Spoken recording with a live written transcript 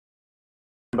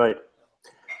Right.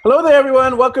 Hello there,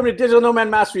 everyone. Welcome to Digital Nomad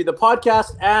Mastery, the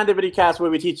podcast and the videocast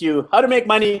where we teach you how to make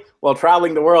money while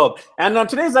traveling the world. And on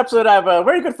today's episode, I have a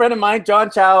very good friend of mine, John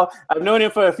Chow. I've known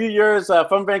him for a few years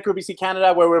from Vancouver, BC,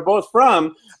 Canada, where we're both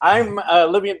from. I'm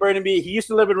living in Burnaby. He used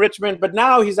to live in Richmond, but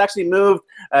now he's actually moved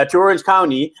to Orange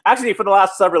County. Actually, for the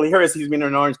last several years, he's been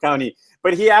in Orange County.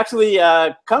 But he actually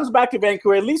comes back to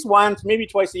Vancouver at least once, maybe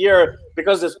twice a year,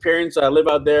 because his parents live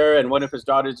out there and one of his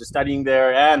daughters is studying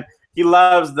there. And he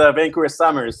loves the Vancouver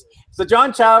summers. So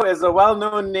John Chow is a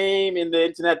well-known name in the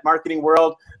internet marketing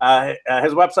world.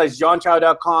 His website is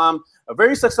johnchow.com. A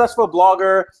very successful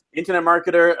blogger, internet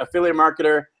marketer, affiliate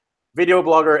marketer, video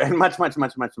blogger, and much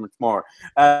more.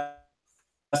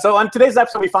 So on today's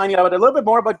episode, we find out a little bit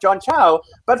more about John Chow,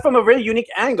 but from a very unique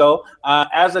angle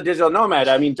as a digital nomad.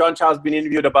 I mean, John Chow has been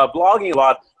interviewed about blogging a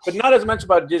lot, but not as much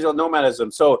about digital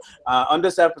nomadism. So on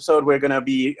this episode, we're going to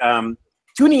be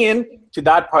tuning in to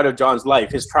that part of John's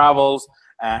life, his travels,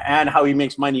 and how he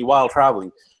makes money while traveling.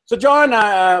 So John,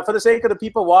 for the sake of the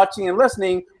people watching and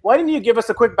listening, why don't you give us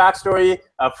a quick backstory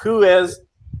of who is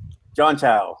John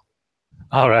Chow?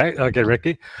 All right. Okay,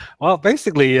 Ricky. Well,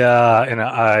 basically,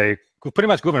 I pretty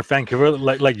much grew up in Vancouver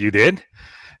like you did.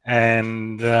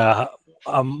 And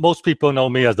most people know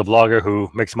me as the blogger who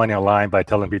makes money online by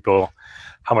telling people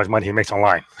how much money he makes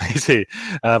online. You see,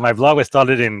 my blog was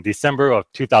started in December of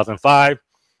 2005.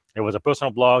 It was a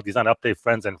personal blog designed to update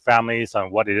friends and families on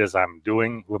what it is I'm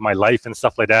doing with my life and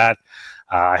stuff like that.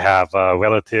 I have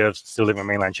relatives still living in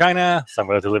mainland China, some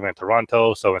relatives living in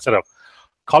Toronto. So instead of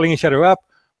calling each other up,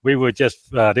 they would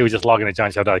just log into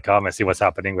johnchow.com and see what's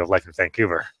happening with life in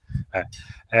Vancouver.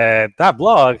 And that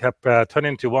blog have turned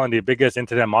into one of the biggest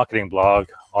internet marketing blog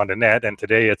on the net. And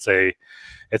today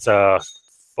it's a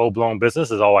full-blown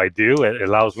business is all I do. It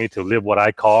allows me to live what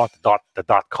I call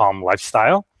the .com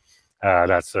lifestyle.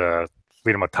 That's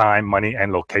freedom of time, money,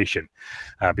 and location.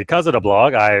 Because of the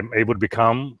blog, I'm able to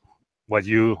become what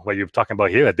you're talking about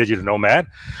here, a digital nomad.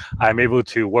 I'm able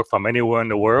to work from anywhere in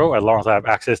the world as long as I have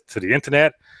access to the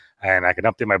internet, and I can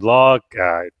update my blog.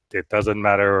 It doesn't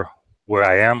matter where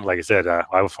I am. Like I said,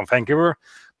 I was from Vancouver,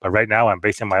 but right now I'm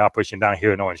basing my operation down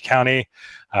here in Orange County.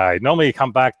 I normally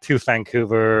come back to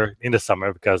Vancouver in the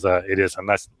summer because it is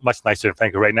much nicer in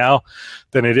Vancouver right now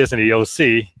than it is in the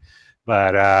OC.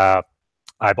 But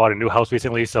I bought a new house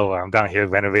recently, so I'm down here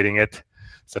renovating it.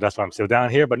 So that's why I'm still down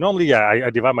here. But normally, I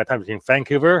divide my time between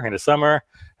Vancouver in the summer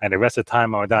and the rest of the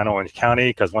time I'm down in Orange County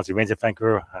because once it rains in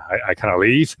Vancouver, I kind of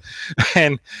leave.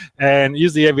 and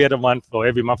usually every other month or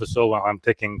every month or so, I'm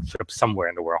taking trips somewhere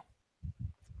in the world.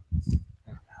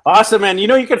 Awesome, man. You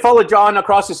know, you can follow John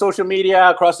across his social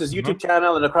media, across his YouTube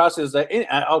channel, and across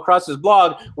his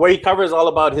blog, where he covers all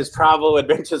about his travel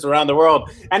adventures around the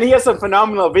world. And he has some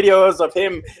phenomenal videos of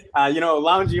him,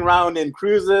 lounging around in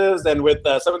cruises and with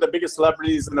some of the biggest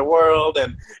celebrities in the world,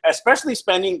 and especially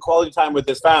spending quality time with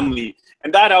his family.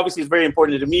 And that obviously is very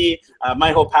important to me.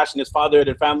 My whole passion is fatherhood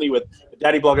and family with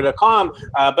daddyblogger.com.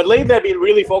 But lately, I've been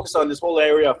really focused on this whole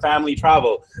area of family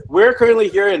travel. We're currently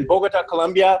here in Bogota,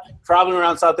 Colombia, traveling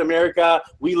around South America.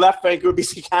 We left Vancouver,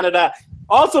 BC, Canada.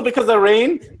 Also because of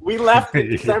rain, we left in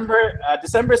December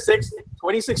 6th,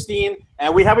 2016,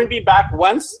 and we haven't been back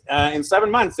once in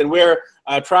 7 months. And we're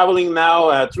traveling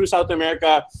now through South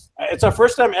America. It's our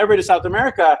first time ever to South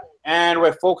America, and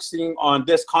we're focusing on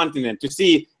this continent to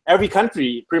see every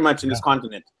country pretty much in this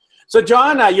continent. So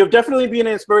John, you've definitely been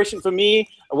an inspiration for me.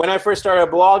 When I first started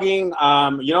blogging,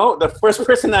 the first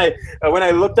person when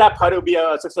I looked up how to be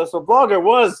a successful blogger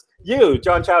was you,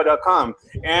 johnchow.com.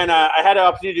 And I had an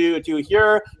opportunity to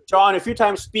hear John a few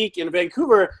times speak in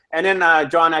Vancouver. And then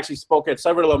John actually spoke at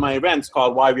several of my events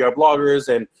called Why We Are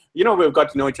Bloggers. And, we've got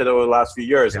to know each other over the last few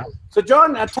years. Yeah. So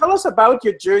John, tell us about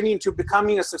your journey into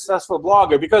becoming a successful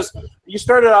blogger, because you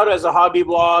started out as a hobby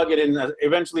blog and then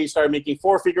eventually started making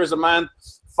 4 figures a month,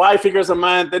 5 figures a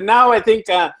month. And now I think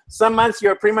some months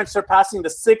you're pretty much surpassing the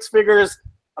 6 figures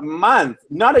a month,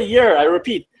 not a year. I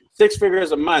repeat, 6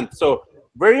 figures a month. So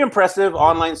very impressive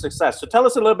online success. So tell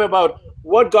us a little bit about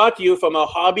what got you from a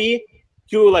hobby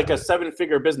to like a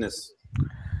 7-figure business.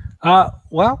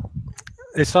 Well,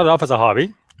 it started off as a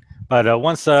hobby, but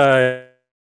once I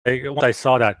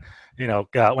saw that,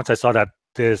 once I saw that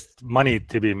there's money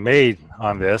to be made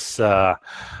on this,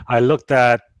 I looked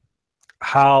at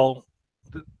how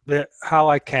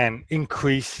I can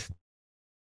increase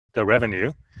the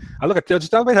revenue. I look at 2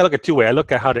 ways. I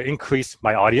look at how to increase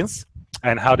my audience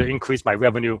and how to increase my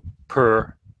revenue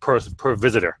per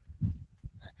visitor.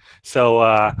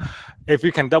 So if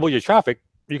you can double your traffic,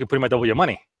 you can pretty much double your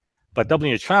money. But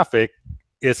doubling your traffic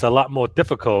is a lot more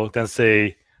difficult than,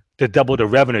 say, to double the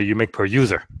revenue you make per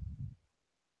user.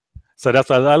 So that's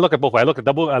why I look at both. I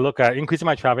look at increasing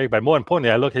my traffic, but more importantly,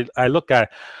 I look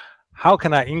at how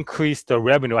can I increase the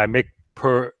revenue I make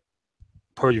per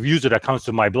user that comes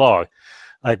to my blog.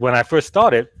 Like when I first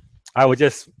started, I was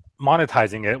just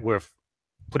monetizing it with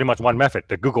pretty much one method,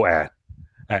 the Google ad.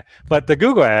 But the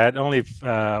Google ad only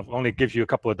gives you a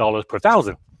couple of dollars per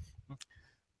thousand.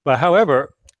 But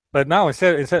now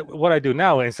instead what I do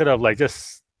now, instead of like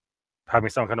just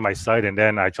having someone come to my site and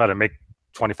then I try to make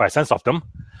 25 cents off them,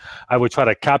 I would try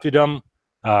to capture them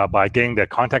by getting their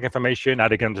contact information,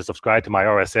 either get them to subscribe to my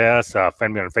RSS,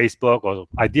 friend me on Facebook, or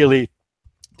ideally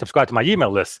subscribe to my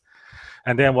email list.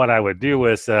 And then what I would do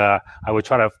is I would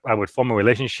form a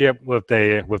relationship with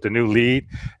the new lead,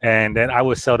 and then I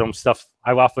would sell them stuff.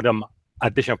 I would offer them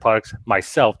additional products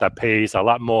myself that pays a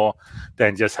lot more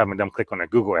than just having them click on a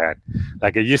Google ad.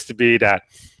 Like it used to be that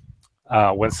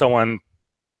when someone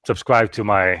subscribed to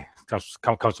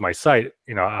comes to my site,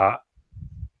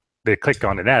 they click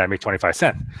on an ad, I make 25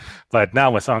 cents. But now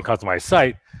when someone comes to my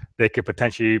site, they could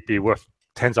potentially be worth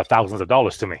tens of thousands of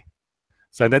dollars to me.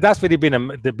 So that's really been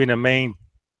a main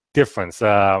difference.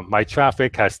 My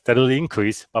traffic has steadily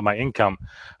increased, but my income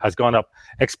has gone up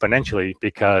exponentially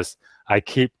because I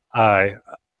keep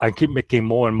making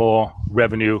more and more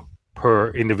revenue per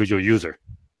individual user.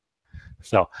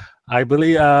 So I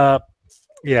believe,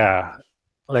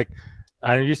 like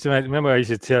I used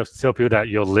to tell people that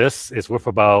your list is worth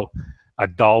about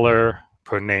 $1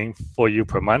 per name for you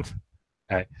per month.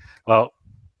 Right? Well,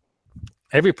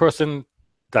 every person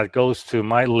that goes to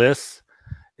my list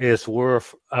is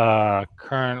worth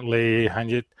currently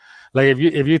 100. Like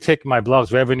if you take my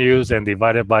blog's revenues and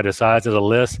divide it by the size of the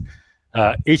list,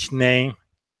 each name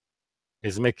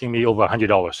is making me over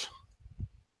 $100.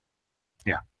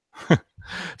 Yeah.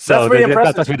 So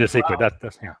that's really the secret. Wow.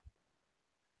 That's yeah.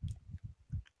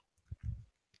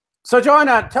 So, John,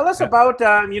 tell us about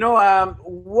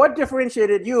what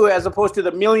differentiated you as opposed to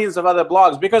the millions of other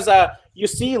blogs, because you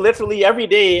see literally every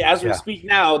day as we speak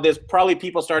now, there's probably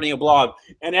people starting a blog,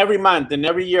 and every month and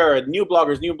every year, new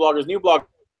bloggers.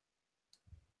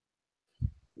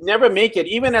 Never make it,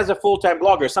 even as a full-time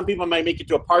blogger. Some people might make it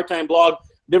to a part-time blog.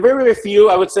 There are very, very few,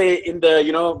 I would say, in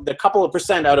the couple of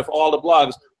percent out of all the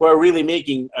blogs who are really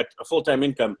making a full-time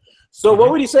income. So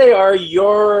what would you say are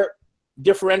your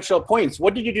differential points?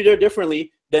 What did you do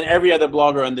differently than every other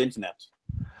blogger on the internet?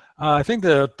 I think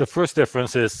the first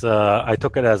difference is I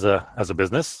took it as a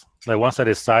business. Like once I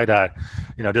decided that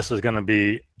this was going to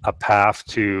be a path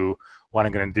to what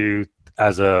I'm going to do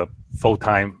as a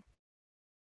full-time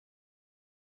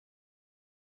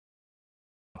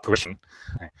operation.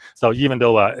 So even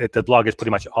though the blog is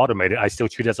pretty much automated, I still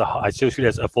treat it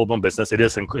as a full-blown business.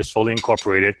 It's fully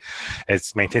incorporated.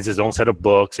 It maintains its own set of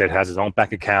books. It has its own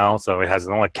bank account, so it has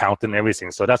its own accountant and everything.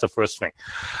 So that's the first thing.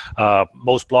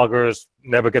 Most bloggers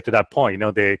never get to that point.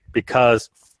 Because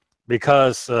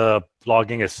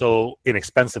blogging is so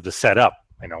inexpensive to set up.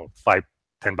 $5-10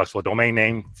 for a domain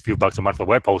name, a few bucks a month for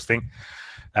web hosting.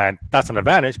 And that's an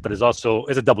advantage, but it's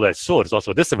a double-edged sword. It's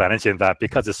also a disadvantage in that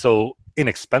because it's so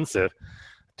inexpensive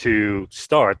to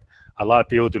start, a lot of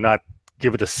people do not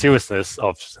give it the seriousness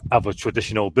of a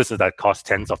traditional business that costs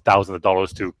tens of thousands of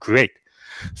dollars to create.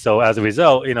 So as a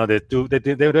result, they're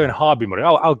doing hobby mode.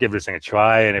 I'll give this thing a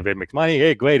try, and if it makes money,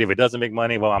 hey, great. If it doesn't make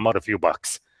money, well, I'm out a few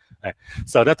bucks. Right?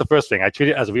 So that's the first thing. I treat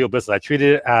it as a real business. I treat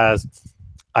it as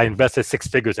I invested 6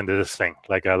 figures into this thing,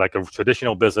 like a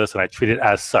traditional business, and I treat it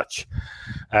as such.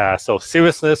 So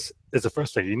seriousness is the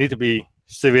first thing. You need to be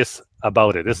serious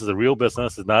about it. This is a real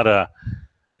business. It's not a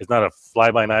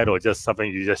fly-by-night or just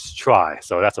something you just try.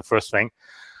 So that's the first thing.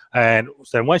 And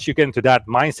then once you get into that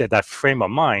mindset, that frame of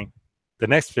mind, the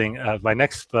next thing, my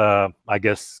next, I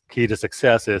guess, key to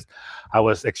success is I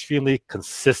was extremely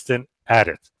consistent at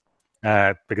it.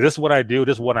 Because this is what I do.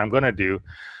 This is what I'm going to do.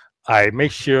 I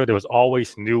make sure there was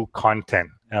always new content.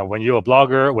 When you're a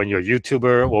blogger, when you're a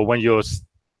YouTuber, or when you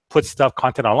put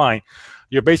content online,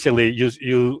 you're basically,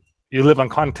 you live on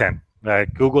content.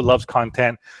 Google loves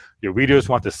content. Your readers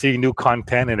want to see new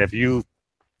content. And if you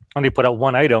only put out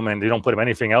one item and you don't put up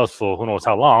anything else for who knows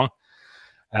how long,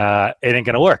 it ain't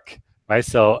going to work, right?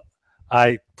 So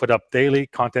I put up daily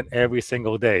content every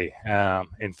single day.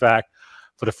 In fact,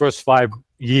 for the first 5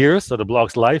 years of the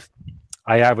blog's life,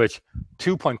 I averaged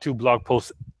 2.2 blog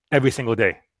posts every single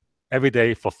day, every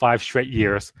day for 5 straight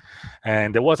years.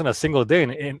 And there wasn't a single day,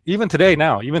 and even today,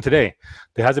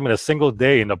 there hasn't been a single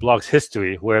day in the blog's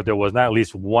history where there was not at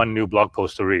least one new blog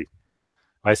post to read.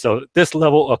 Right? So this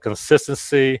level of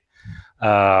consistency,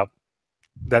 that's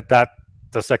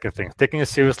the second thing. Taking it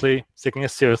seriously,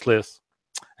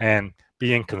 and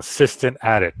being consistent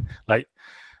at it. Like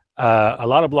a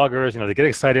lot of bloggers, they get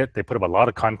excited, they put up a lot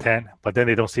of content, but then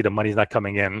they don't see the money's not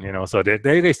coming in, so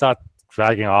they start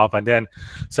dragging off, and then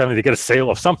suddenly they get a sale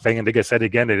of something, and they get set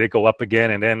again, and they go up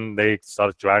again, and then they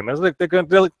start dragging.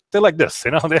 They're like this,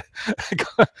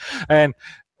 and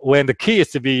when the key is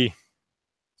to be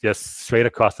just straight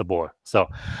across the board. So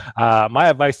my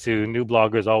advice to new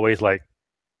bloggers always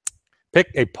pick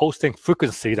a posting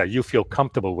frequency that you feel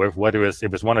comfortable with, whether if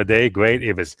it's one a day, great.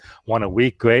 If it's one a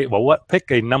week, great. Well, pick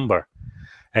a number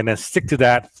and then stick to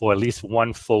that for at least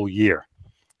one full year,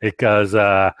 because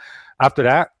after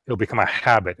that, it'll become a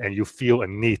habit and you feel a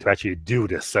need to actually do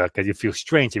this, because you feel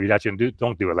strange if you actually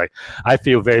don't do it. Like, I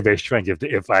feel very, very strange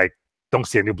if I don't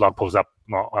see a new blog post up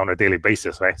on a daily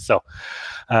basis, right? So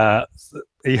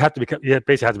you basically have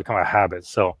to become a habit.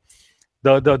 So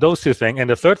those two things. And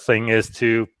the third thing is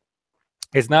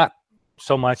it's not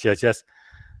so much as just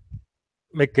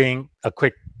making a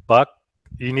quick buck.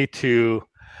 You need to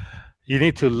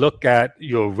look at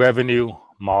your revenue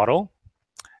model,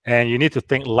 and you need to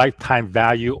think lifetime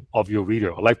value of your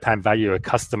reader, or lifetime value of your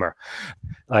customer.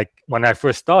 Like, when I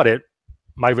first started,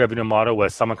 my revenue model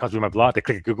was someone comes to my blog, they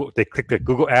click the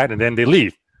Google ad, and then they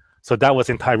leave. So that was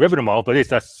entire revenue model, but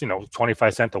that's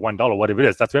 25 cents or $1, whatever it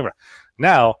is, that's revenue.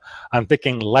 Now I'm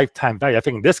thinking lifetime value. I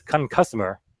think this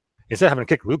customer, instead of having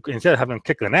to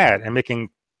click an ad and making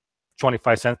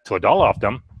 25 cents to $1 off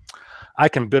them, I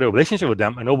can build a relationship with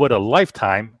them, and over the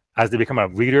lifetime, as they become a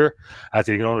reader, as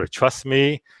they to trust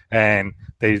me, and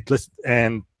they listen,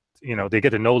 and they get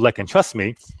to know, like, and trust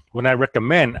me. When I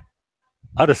recommend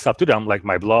other stuff to them, like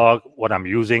my blog, what I'm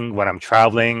using when I'm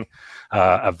traveling,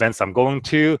 events I'm going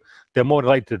to, they're more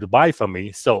likely to buy from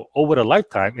me. So over the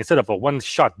lifetime, instead of a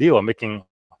one-shot deal or making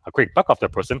a quick buck off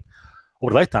that person,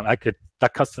 over the lifetime,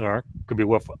 that customer could be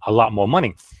worth a lot more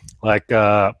money. Like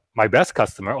my best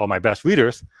customer or my best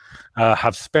readers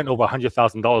have spent over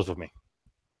 $100,000 with me.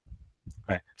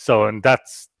 Right. So, and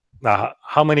that's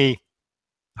how many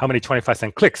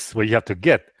 25-cent clicks will you have to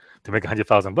get to make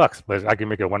 $100,000? But I can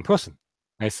make it one person.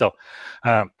 Right. So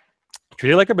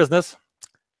treat it like a business,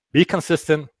 be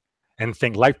consistent, and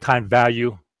think lifetime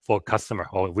value for customer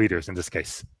or readers in this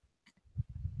case.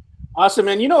 Awesome.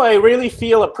 And I really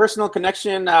feel a personal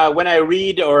connection when I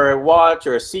read or watch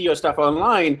or see your stuff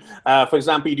online. For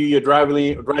example, you do your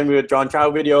driving with John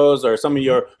Chow videos or some of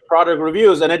your product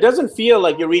reviews, and it doesn't feel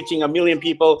like you're reaching 1 million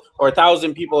people or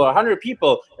 1,000 people or 100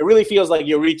 people. It really feels like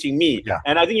you're reaching me. Yeah.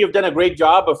 And I think you've done a great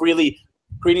job of really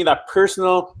creating that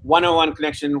personal one-on-one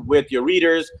connection with your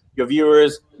readers, your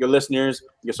viewers, your listeners,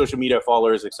 your social media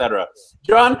followers, etc.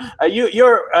 John,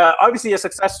 you're obviously a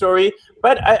success story,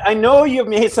 but I know you've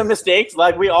made some mistakes,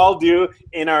 like we all do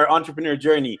in our entrepreneur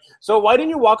journey. So why don't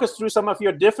you walk us through some of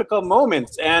your difficult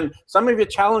moments and some of your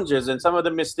challenges and some of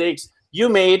the mistakes you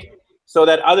made so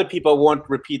that other people won't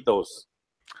repeat those?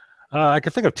 I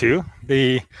can think of two.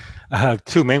 The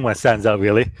two main ones stands out,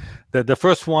 really. The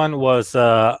first one was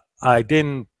I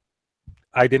did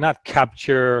not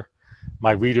capture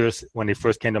my readers when they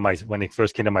first came to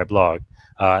my blog.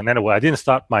 In other words, I didn't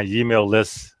start my email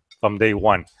list from day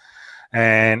one.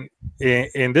 And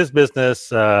in this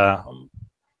business,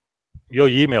 your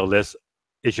email list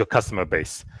is your customer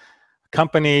base.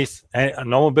 Companies and a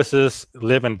normal business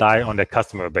live and die on their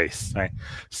customer base, right?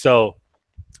 So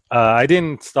I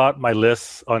didn't start my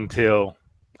list until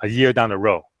a year down the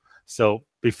road. So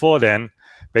before then,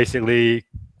 basically,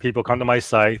 people come to my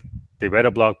site, they read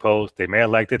a blog post, they may have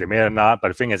liked it, they may have not, but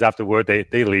the thing is, afterward,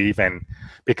 they leave. And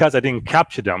because I didn't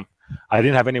capture them, I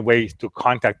didn't have any way to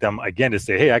contact them again to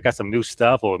say, hey, I got some new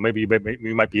stuff, or maybe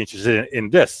you might be interested in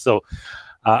this. So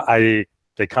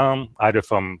they come either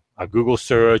from a Google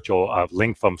search or a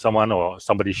link from someone or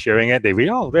somebody sharing it. They read,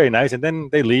 oh, very nice, and then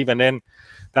they leave, and then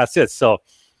that's it. So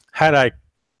had I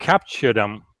captured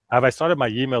them, have I started my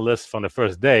email list from the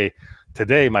first day,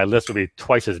 today my list would be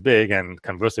twice as big, and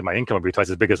conversely, my income would be twice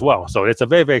as big as well. So it's a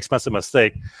very, very expensive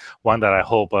mistake, one that I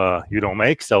hope you don't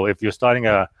make. So if you're starting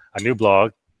a new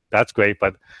blog, that's great,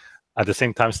 but at the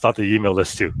same time, start the email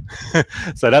list too.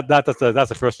 So that's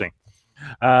the first thing.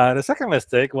 The second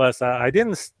mistake was I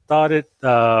didn't start it,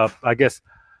 I guess,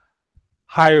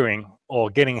 hiring or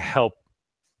getting help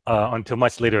until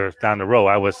much later down the road.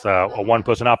 I was a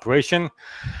one-person operation,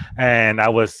 and I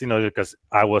was, because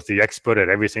I was the expert at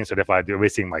everything, so therefore I do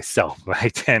everything myself,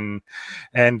 right? And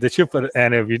the truth,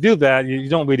 and if you do that, you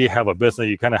don't really have a business.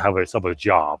 You kind of have a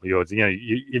job.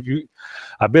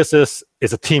 A business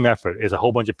is a team effort. It's a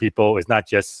whole bunch of people. It's not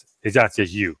just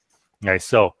you, right?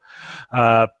 So,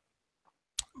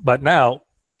 but now,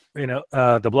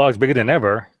 the blog is bigger than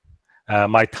ever.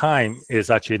 my time is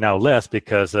actually now less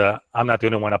because I'm not the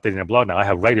only one updating the blog now. I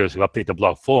have writers who update the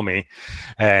blog for me,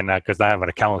 and because I have an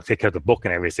account to take care of the book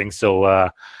and everything. So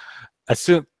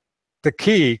the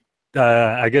key,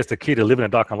 I guess the key to living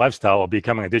a .com lifestyle or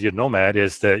becoming a digital nomad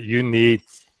is that you need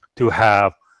to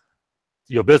have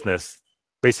your business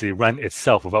basically run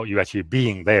itself without you actually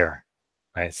being there,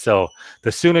 right? So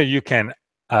the sooner you can,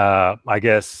 I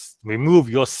guess, remove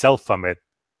yourself from it,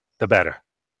 the better.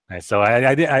 Right? So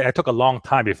I took a long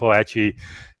time before I actually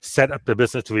set up the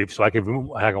business so I can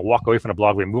walk away from the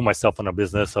blog, remove myself from the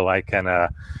business, so I can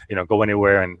go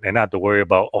anywhere and not have to worry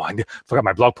about, oh, I forgot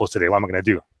my blog post today. What am I going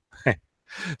to do?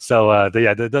 So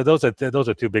those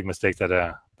are two big mistakes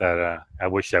that I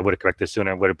wish I would have corrected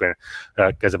sooner. Would have been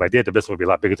because if I did, the business would be a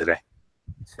lot bigger today.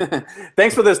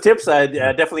 Thanks for those tips. I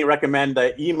definitely recommend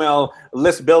email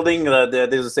list building.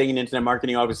 There's a saying in internet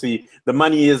marketing, obviously, the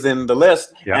money is in the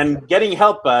list. Yeah. And getting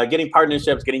help, getting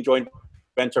partnerships, getting joint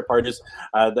venture partners,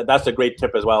 that's a great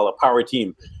tip as well, a power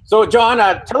team. So, John,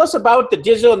 tell us about the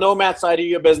digital nomad side of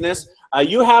your business.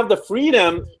 You have the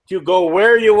freedom to go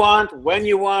where you want, when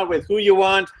you want, with who you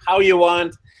want, how you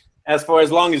want, for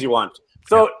as long as you want.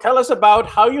 So tell us about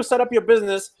how you set up your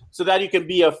business so that you can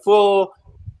be a full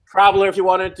traveler if you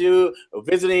wanted to,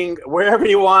 visiting wherever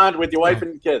you want with your wife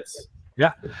and kids.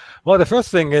 Yeah. Well, the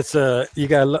first thing is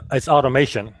it's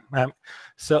automation.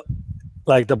 So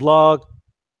like the blog,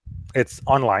 it's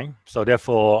online, so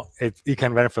therefore you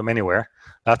can run it from anywhere.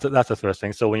 That's the first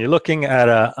thing. So when you're looking at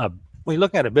a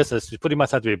business, you pretty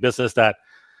much have to be a business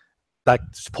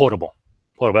that's portable.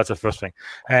 That's the first thing.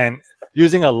 And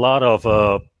using a lot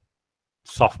of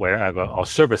software or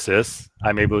services,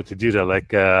 I'm able to do that.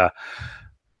 Like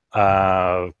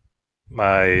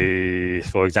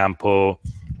for example,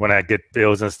 when I get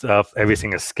bills and stuff,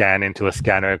 everything is scanned into a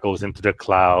scanner. It goes into the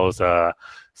clouds. So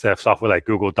software like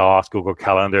Google Docs, Google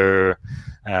Calendar.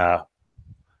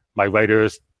 My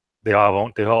writers, they all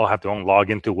have their own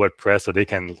login to WordPress, so they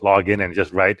can log in and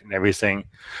just write and everything.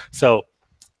 So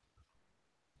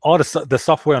all the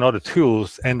software and all the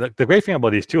tools, and the great thing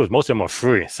about these tools, most of them are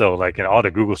free. So like all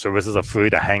the Google services are free.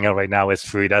 The Hangout right now is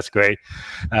free. That's great.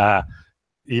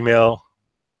 Email,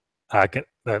 the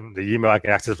email I can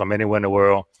access from anywhere in the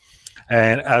world.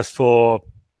 And as for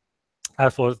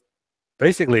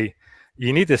basically,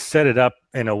 you need to set it up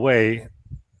in a way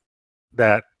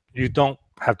that you don't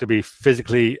have to be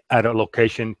physically at a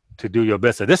location to do your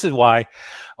business. This is why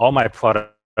all my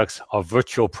products are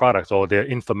virtual products, or they're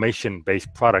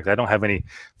information-based products. I don't have any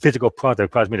physical product that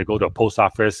requires me to go to a post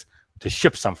office to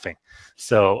ship something.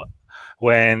 So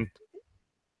when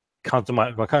it comes to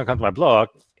my blog,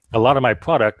 a lot of my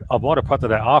product, of all the products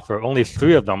that I offer, only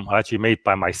 3 of them are actually made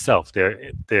by myself.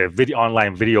 They're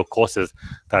online video courses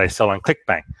that I sell on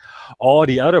ClickBank. All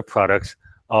the other products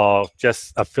are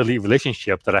just affiliate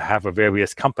relationships that I have with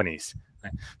various companies.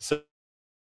 So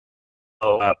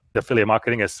the affiliate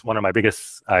marketing is one of my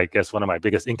biggest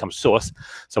income source.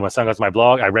 So when someone goes to my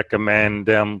blog, I recommend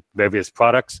them various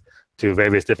products to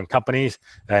various different companies,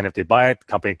 and if they buy it, the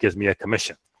company gives me a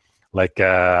commission. Like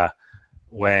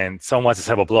when someone wants to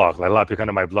set up a blog, like a lot of people come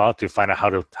to my blog to find out how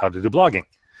to do blogging.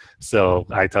 So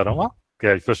I tell them, well,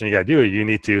 okay, first thing you gotta do, you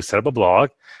need to set up a blog,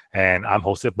 and I'm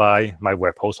hosted by my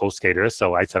web host, HostGator.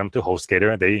 So I set them to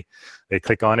HostGator, and they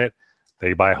click on it,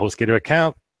 they buy a HostGator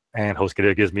account, and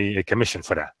HostGator gives me a commission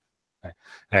for that. Right?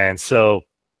 And so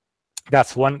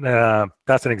that's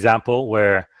an example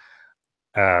where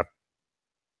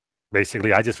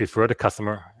basically I just refer the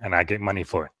customer and I get money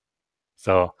for it.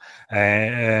 So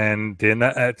and then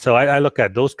so I look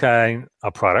at those kind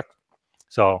of product.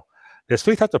 So there's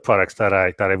 3 types of products that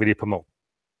I really promote.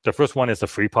 The first one is the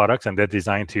free products, and they're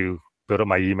designed to build up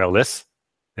my email list,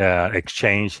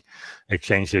 exchange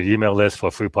your email list for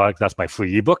a free product. That's my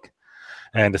free ebook.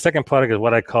 And the second product is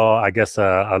what I call, I guess,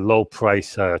 a low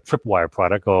price tripwire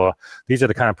product, or these are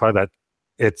the kind of product that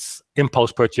it's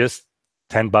impulse purchase,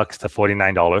 $10 to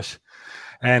 $49,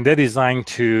 and they're designed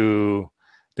to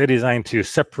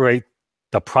separate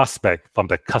the prospect from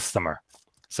the customer.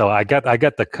 So I get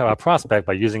the prospect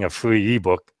by using a free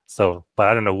ebook. So, but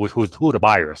I don't know who the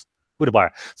buyers.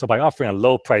 So by offering a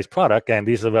low price product, and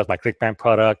these are my ClickBank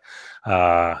product,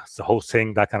 the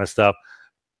hosting, that kind of stuff,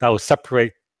 that will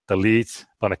separate the leads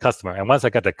from the customer. And once I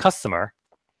get the customer,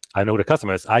 I know the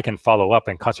customers, I can follow up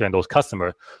and concentrate on those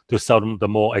customers to sell them the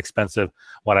more expensive,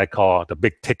 what I call the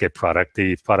big ticket product,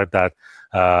 the product that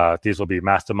these will be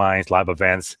masterminds, live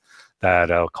events that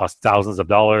cost thousands of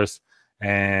dollars,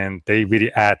 and they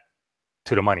really add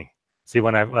to the money. See,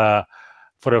 when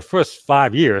for the first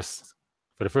 5 years,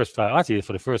 for the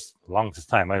first longest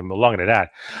time, longer than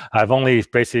that, I've only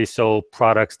basically sold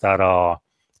products that are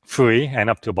free and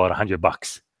up to about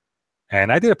 $100.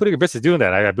 And I did a pretty good business doing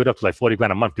that. I built up to like 40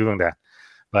 grand a month doing that.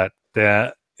 But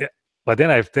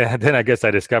then I guess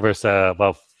I discovered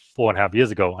about 4.5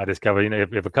 years ago, I discovered,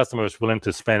 if a customer is willing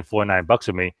to spend $49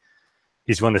 with me,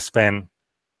 he's willing to spend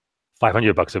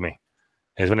 $500 with me.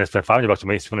 He's willing to spend $500 with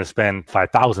me. He's willing to spend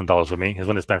 $5,000 with me. He's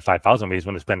willing to spend $5,000 with me. He's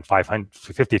willing to spend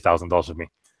 $50,000 with me.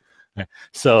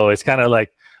 So it's kind of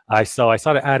like I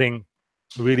started adding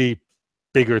really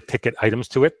bigger ticket items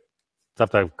to it,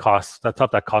 stuff that costs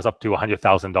up to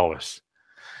 $100,000.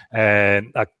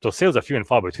 And those sales are few and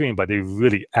far between, but they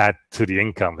really add to the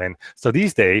income. And so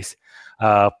these days,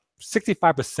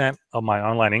 65% of my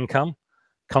online income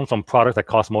comes from products that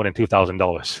cost more than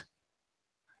 $2,000.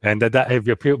 And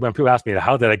when people ask me,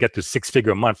 how did I get to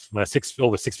six-figure a month,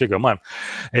 over six-figure a month,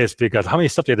 it's because how many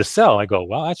stuff do you have to sell? I go,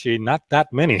 well, actually, not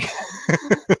that many,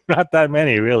 not that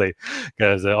many really,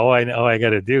 because all I got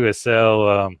to do is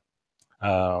sell,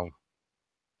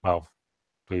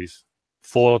 please,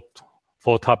 four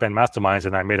top-end masterminds,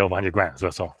 and I made over 100 grand.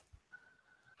 That's all.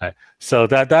 Right. So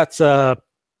that's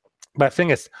but the thing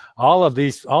is, all of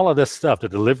this stuff, the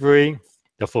delivery,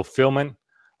 the fulfillment,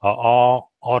 are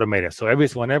all automated. So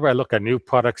whenever I look at new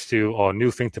products or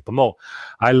new things to promote,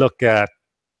 I look at,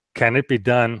 can it be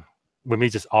done with me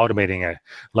just automating it?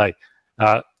 Like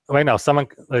right now, I'll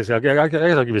give you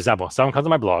an example. Someone comes to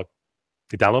my blog,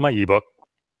 they download my ebook,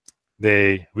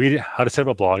 they read how to set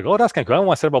up a blog. They go, oh, that's kind of cool. I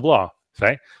want to set up a blog,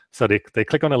 right? So they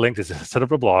click on the link to set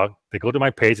up a blog. They go to my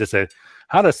page. They say,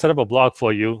 how to set up a blog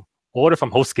for you. Order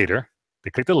from HostGator.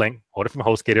 They click the link, order from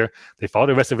HostGator. They follow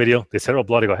the rest of the video. They set up a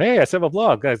blog. They go, hey, I set up a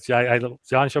blog.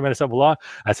 John showed me to set up a blog.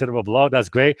 I set up a blog. That's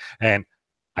great. And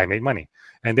I made money.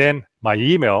 And then my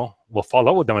email will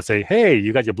follow up with them and say, hey,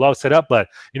 you got your blog set up, but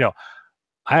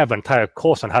I have an entire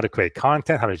course on how to create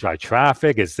content, how to drive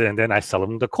traffic. And then I sell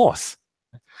them the course.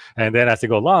 And then as they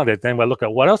go along, then we'll look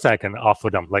at what else I can offer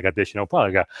them, like additional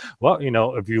product. Well,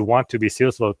 if you want to be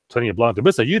successful turning your blog into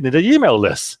business, you need an email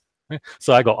list.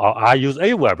 So I go, I use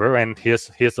Aweber, and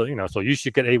here's so you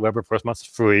should get Aweber first month's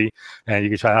free, and you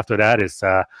can try after that is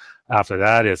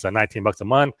 $19 a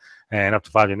month and up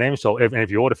to 500 names. So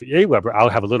if you order for Aweber, I'll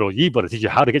have a little ebook to teach you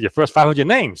how to get your first 500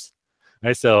 names.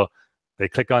 Right? So they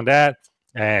click on that,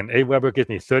 and Aweber gives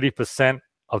me 30%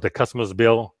 of the customer's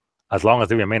bill as long as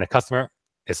they remain a customer.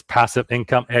 It's passive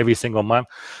income every single month.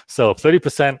 So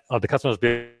 30% of the customer's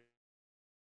bill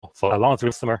for as long as they're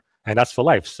a customer, and that's for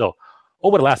life. So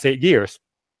over the last 8 years,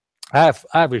 I've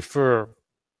referred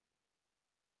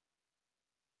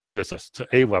business to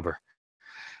Aweber,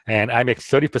 and I make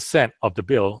 30% of the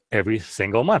bill every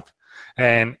single month.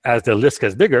 And as the list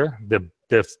gets bigger, the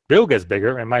bill gets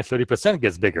bigger, and my 30%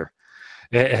 gets bigger.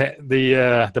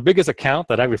 The biggest account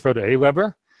that I refer to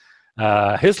Aweber,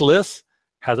 his list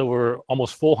has over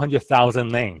almost 400,000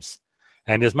 names,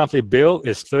 and his monthly bill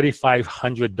is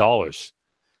 $3,500,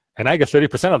 and I get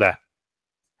 30% of that.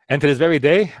 And to this very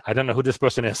day, I don't know who this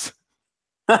person is.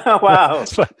 Wow.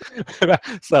 So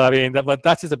I mean, but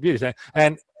that's just a beauty.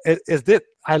 And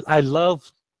I love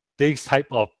these type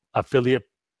of affiliate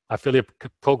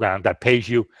program that pays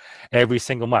you every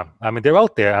single month. I mean, they're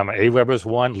out there. Aweber's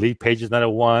one, Lead Pages another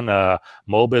one,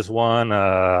 Mobi's one,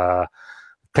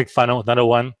 ClickFunnels another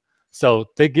one. So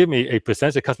they give me a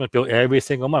percentage of customer bill every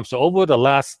single month. So over the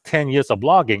last 10 years of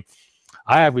blogging,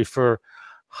 I have referred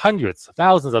hundreds,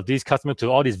 thousands of these customers to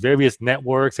all these various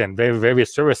networks and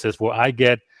various services where I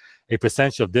get a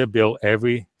percentage of their bill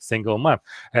every single month.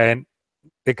 And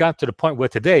it got to the point where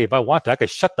today, if I want to, I could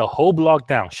shut the whole blog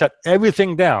down, shut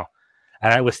everything down,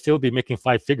 and I would still be making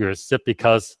 5 figures just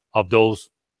because of those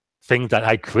things that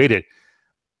I created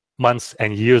months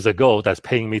and years ago that's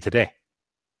paying me today.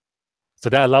 So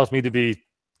that allows me to be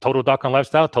total.com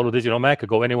lifestyle, total digital man, could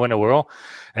go anywhere in the world.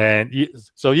 And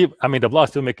the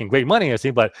blog's still making great money, I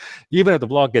see, but even if the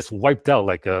blog gets wiped out,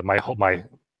 like an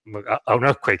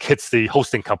earthquake hits the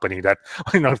hosting company that,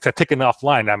 taken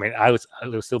offline, I mean, I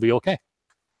would still be okay.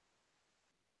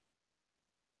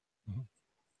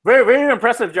 Very, very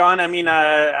impressive, John. I mean,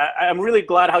 I'm really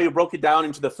glad how you broke it down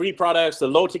into the free products, the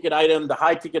low ticket item, the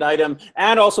high ticket item,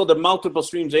 and also the multiple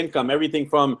streams of income, everything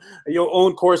from your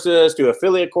own courses to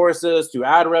affiliate courses to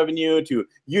ad revenue to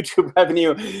YouTube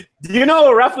revenue. Do you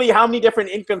know roughly how many different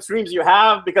income streams you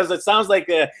have? Because it sounds like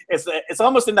it's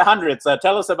almost in the hundreds.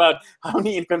 Tell us about how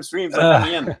many income streams are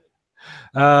coming in.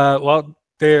 Well,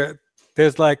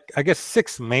 there's like, I guess,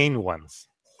 6 main ones.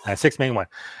 6 main ones,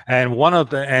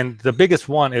 and the biggest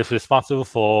one is responsible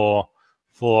for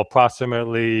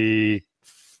approximately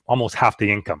almost half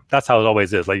the income. That's how it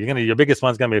always is. Like your biggest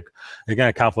one's gonna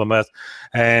account for most,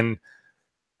 and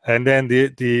then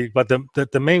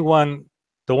the main one,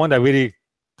 the one that really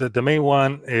the main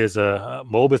one is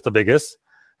Mob is the biggest,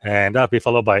 and that'll be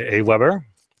followed by Aweber.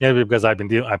 Yeah, because I've been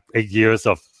doing 8 years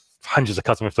of hundreds of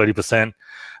customers, 30%.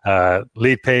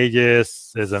 Lead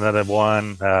Pages is another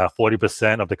one,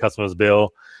 40% of the customer's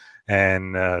bill,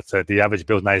 and so the average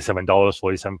bill is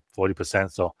 $97,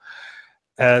 40%. So,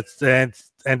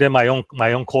 and then my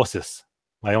own courses,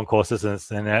 and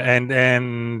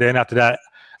then after that,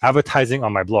 advertising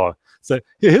on my blog. So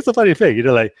here's the funny thing,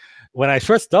 like when I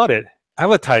first started,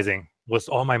 advertising was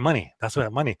all my money. That's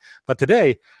what money. But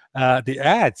today, the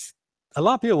ads. A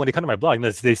lot of people, when they come to my blog,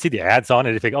 they see the ads on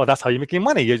it. They think, "Oh, that's how you're making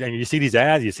money." And you see these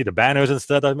ads, you see the banners and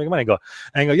stuff that make money.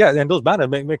 And go, yeah. And those banners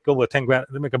make over 10 grand.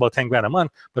 They make about 10 grand a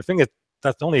month. But the thing is,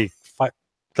 that's only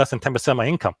less than 10% of my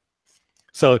income.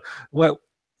 So, well,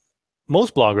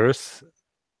 most bloggers,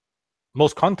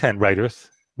 most content writers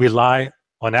rely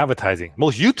on advertising.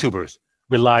 Most YouTubers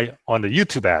rely on the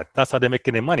YouTube ad. That's how they're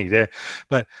making their money there.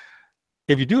 But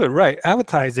if you do it right,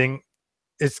 advertising,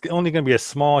 it's only going to be a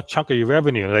small chunk of your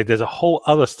revenue. Like there's a whole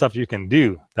other stuff you can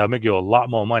do that'll make you a lot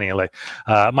more money. Like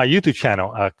my YouTube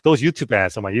channel, those YouTube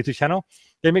ads on my YouTube channel,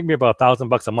 they make me about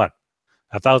 $1,000 a month.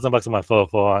 $1,000 a month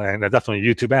and that's on a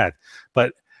YouTube ad.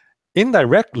 But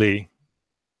indirectly,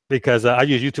 because I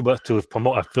use YouTube to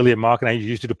promote affiliate marketing, I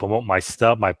use YouTube to promote my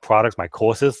stuff, my products, my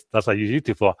courses. That's what I use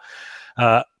YouTube for.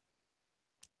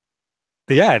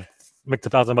 The ad makes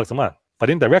 $1,000 a month, but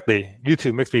indirectly,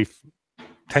 YouTube makes me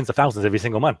tens of thousands every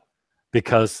single month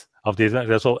because of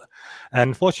the. So,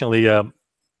 unfortunately,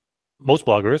 most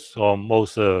bloggers or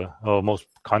most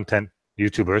content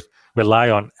YouTubers rely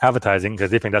on advertising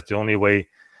because they think that's the only way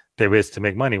there is to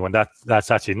make money. When that's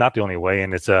actually not the only way,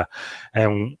 and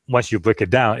and once you break it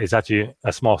down, it's actually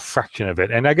a small fraction of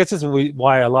it. And I guess this is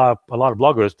why a lot of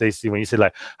bloggers, they see when you say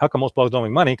like, how come most bloggers don't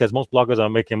make money? Because most bloggers are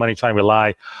making money trying to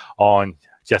rely on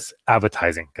just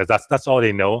advertising because that's all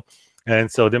they know.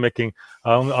 And so they're making,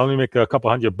 I only make a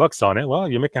couple $100 on it. Well,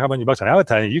 you're making $100 on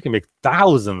advertising. You can make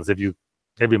thousands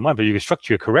every month, but you can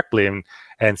structure it correctly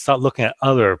and start looking at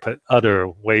other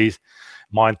ways,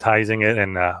 monetizing it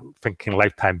and thinking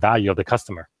lifetime value of the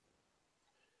customer.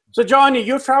 So, John,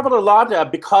 you've traveled a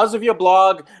lot because of your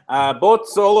blog, both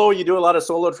solo. You do a lot of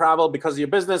solo travel because of your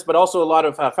business, but also a lot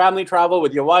of family travel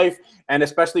with your wife and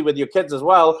especially with your kids as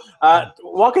well.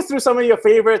 Walk us through some of your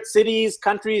favorite cities,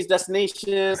 countries,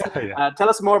 destinations. Yeah. Tell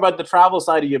us more about the travel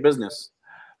side of your business.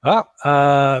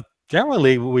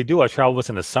 Generally, we do our travels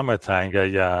in the summertime.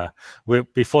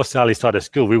 Before Sally started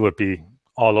school, we would be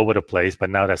all over the place.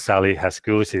 But now that Sally has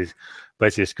school, she's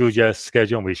school just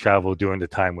schedule, and we travel during the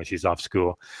time when she's off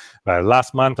school.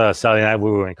 Last month, Sally and I,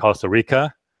 we were in Costa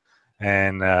Rica,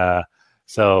 and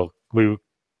so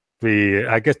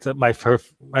I guess my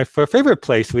favorite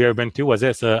place we ever been to was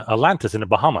Atlantis in the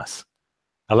Bahamas.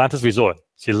 Atlantis Resort.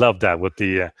 She loved that.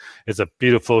 It's a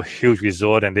beautiful, huge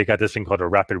resort, and they got this thing called a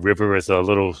rapid river. It's a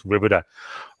little river that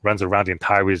runs around the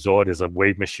entire resort. There's a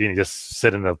wave machine. You just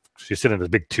sit in this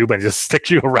big tube and just stick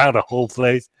you around the whole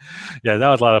place. Yeah, that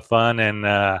was a lot of fun. And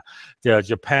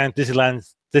Japan,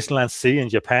 Disneyland Sea in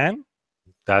Japan.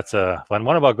 That's fun.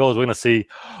 One of our goals, we're going to see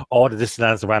all the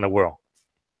Disneylands around the world.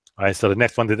 All right, so the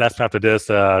next one, that's after this,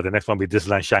 the next one will be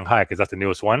Disneyland Shanghai because that's the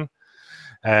newest one.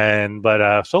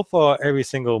 But so far, every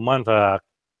single month,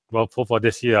 so far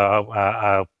this year,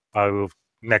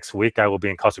 next week I will be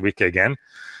in Costa Rica again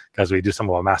because we do some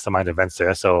of our mastermind events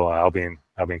there. So I'll be in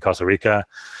Costa Rica,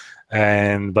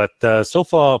 but so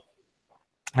far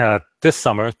this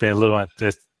summer it's been a little.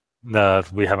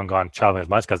 We haven't gone traveling as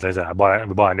much because we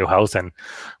bought a new house and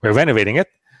we're renovating it.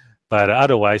 But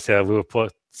otherwise, we will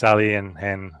put Sally and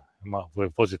we're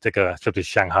supposed to take a trip to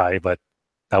Shanghai, but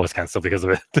that was canceled because of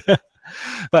it.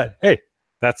 But hey,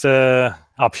 that's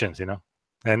options,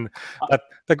 And but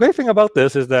the great thing about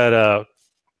this is that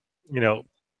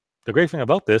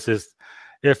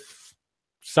if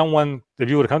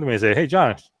you would come to me and say, "Hey,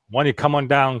 John, why don't you come on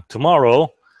down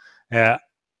tomorrow?"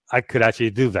 I could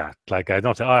actually do that. Like I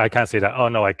don't say, "Oh, I can't say that." "Oh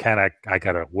no, I can't. I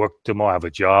gotta work tomorrow. I have a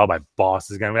job. My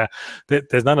boss is gonna."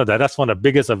 There's none of that. That's one of the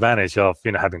biggest advantage of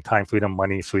having time freedom,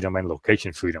 money freedom, and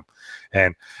location freedom.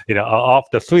 And of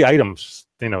the three items,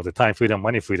 the time freedom,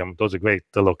 money freedom, those are great.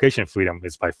 The location freedom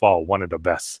is by far one of the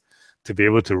best to be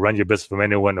able to run your business from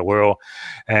anywhere in the world.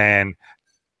 And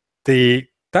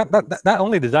not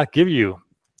only does that give you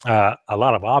a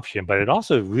lot of option, but it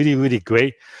also really, really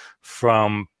great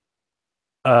from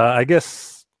I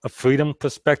guess a freedom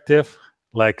perspective.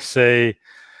 Like say,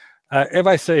 if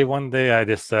I say one day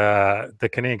the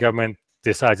Canadian government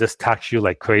decides just tax you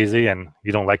like crazy and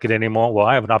you don't like it anymore, well,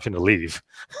 I have an option to leave,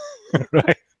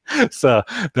 right? So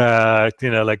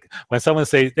like when someone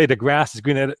says, "Hey, the grass is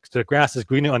greener. The grass is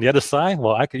greener on the other side."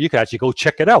 Well, you can actually go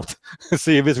check it out,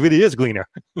 see if it really is greener.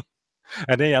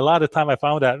 And then a lot of time I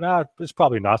found that it's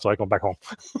probably not. So I go back home.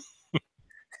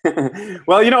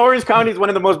 Well, Orange County is one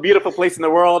of the most beautiful places in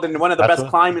the world and one of the best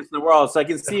climates in the world. So I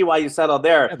can see why you settled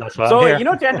there. Yeah, that's why so, I'm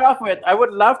here. to end off with, I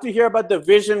would love to hear about the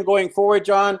vision going forward,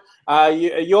 John.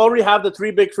 You already have the 3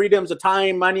 big freedoms of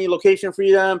time, money, location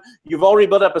freedom. You've already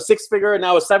built up a 6-figure,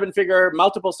 now a 7-figure,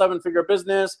 multiple 7-figure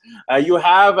business. You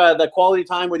have the quality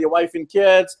time with your wife and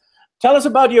kids. Tell us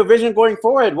about your vision going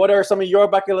forward. What are some of your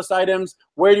bucket list items?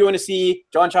 Where do you want to see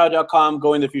johnchow.com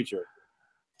go in the future?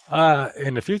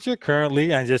 In the future,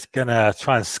 currently, I'm just gonna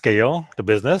try and scale the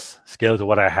business, scale to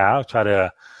what I have, try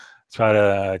to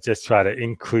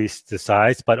increase the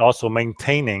size, but also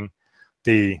maintaining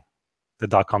the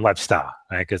 .com lifestyle,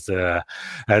 right? Because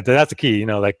that's the key.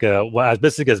 As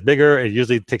business gets bigger, it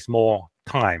usually takes more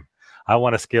time. I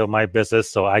want to scale my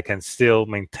business so I can still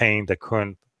maintain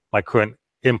my current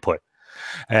input.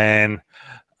 And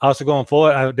also going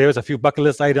forward, there's a few bucket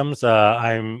list items.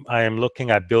 I'm looking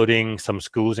at building some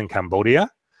schools in Cambodia.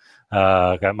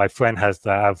 My friend has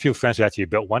a few friends who actually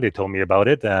built one. They told me about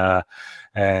it,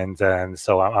 and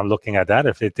so I'm looking at that.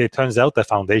 If it turns out the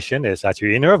foundation is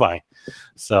actually in Irvine,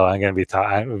 so I'm going to be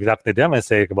talking to them and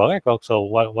say, well, so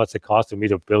what's it cost for me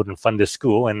to build and fund this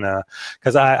school? And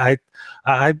because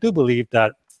I do believe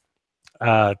that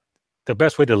the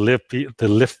best way to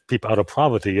lift people out of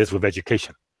poverty is with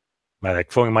education. Right?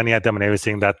 Like throwing money at them and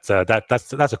everything, that's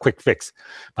a quick fix.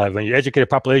 But when you educate a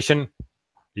population,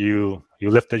 you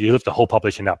lift the whole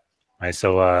population up, right?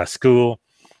 So school,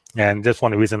 and that's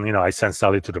one of the reasons I send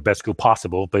Sally to the best school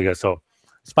possible, because so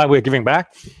it's my way of giving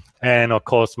back, and of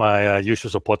course my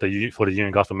usual support for the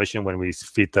Union Gospel Mission when we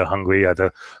feed the hungry at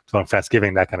the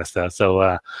Thanksgiving, that kind of stuff.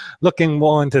 So looking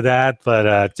more into that,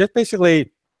 but just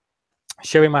basically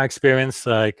sharing my experience.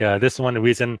 Like this is one of the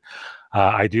reason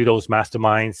I do those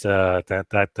masterminds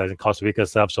that in Costa Rica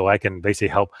stuff, so I can basically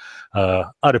help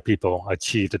other people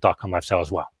achieve the .com lifestyle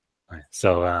as well. Right?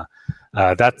 So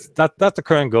that's the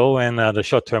current goal, and the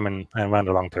short term and around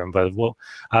the long term. But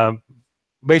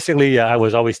basically, I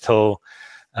was always told,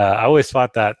 I always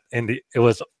thought that it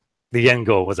was the end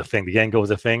goal was a thing. The end goal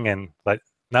was a thing, but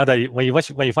now that when you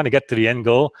finally get to the end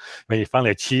goal, when you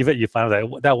finally achieve it, you find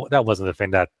that wasn't the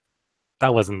thing. That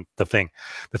wasn't the thing.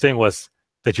 The thing was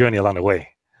the journey along the way.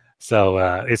 So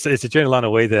it's a journey along the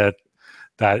way that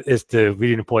is the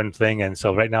really important thing. And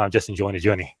so right now I'm just enjoying the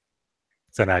journey.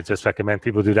 So I just recommend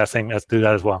people do that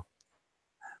as well.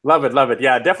 Love it.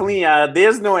 Yeah, definitely.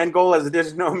 There's no end goal as a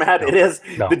digital nomad. It is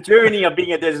the journey of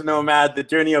being a digital nomad, the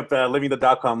journey of living the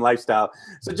 .com lifestyle.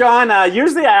 So John,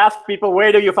 usually I ask people,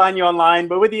 where do you find you online?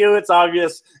 But with you, it's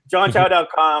obvious,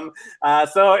 johnchow.com.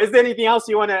 So is there anything else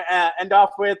you want to end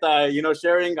off with,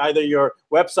 sharing either your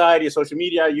website, your social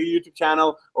media, your YouTube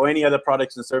channel, or any other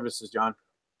products and services, John?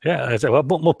 Yeah,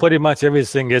 well, pretty much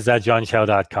everything is at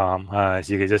johnchow.com.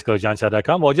 So you can just go to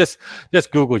johnchow.com, or just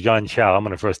Google John Chow. I'm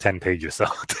on the first 10 pages. So,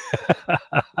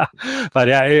 but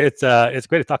yeah, it's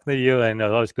great talking to you, and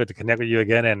it's always good to connect with you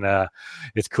again. And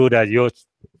it's cool that you're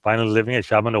finally living and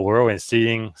traveling the world and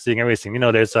seeing everything.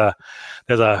 There's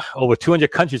over 200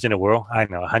 countries in the world. I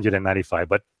know 195,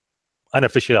 but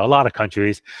unofficially a lot of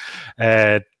countries.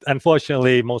 And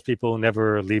unfortunately, most people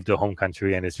never leave their home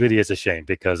country, and it really is a shame,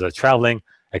 because traveling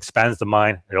expands the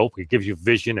mind. It gives you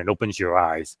vision and opens your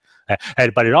eyes,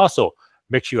 but it also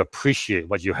makes you appreciate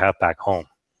what you have back home.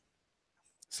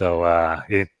 So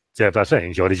as I say,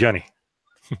 enjoy the journey.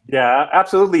 Yeah,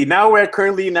 absolutely. Now we're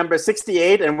currently number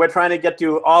 68, and we're trying to get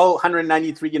to all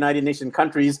 193 United Nations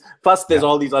countries, plus there's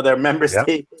all these other member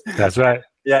states. That's right.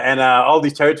 Yeah, and all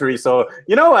these territories. So,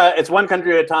 it's one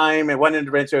country at a time and one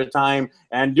adventure at a time,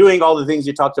 and doing all the things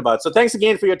you talked about. So thanks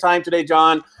again for your time today,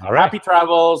 John. All right. Happy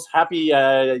travels. Happy,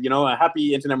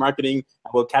 happy internet marketing.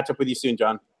 We'll catch up with you soon,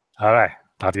 John. All right.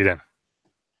 Talk to you then.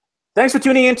 Thanks for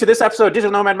tuning in to this episode of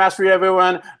Digital Nomad Mastery,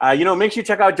 everyone. Make sure you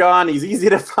check out John. He's easy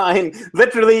to find.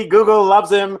 Literally, Google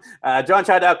loves him.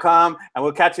 johnchow.com. And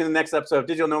we'll catch you in the next episode of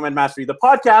Digital Nomad Mastery, the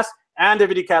podcast and the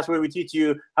videocast where we teach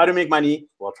you how to make money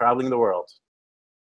while traveling the world.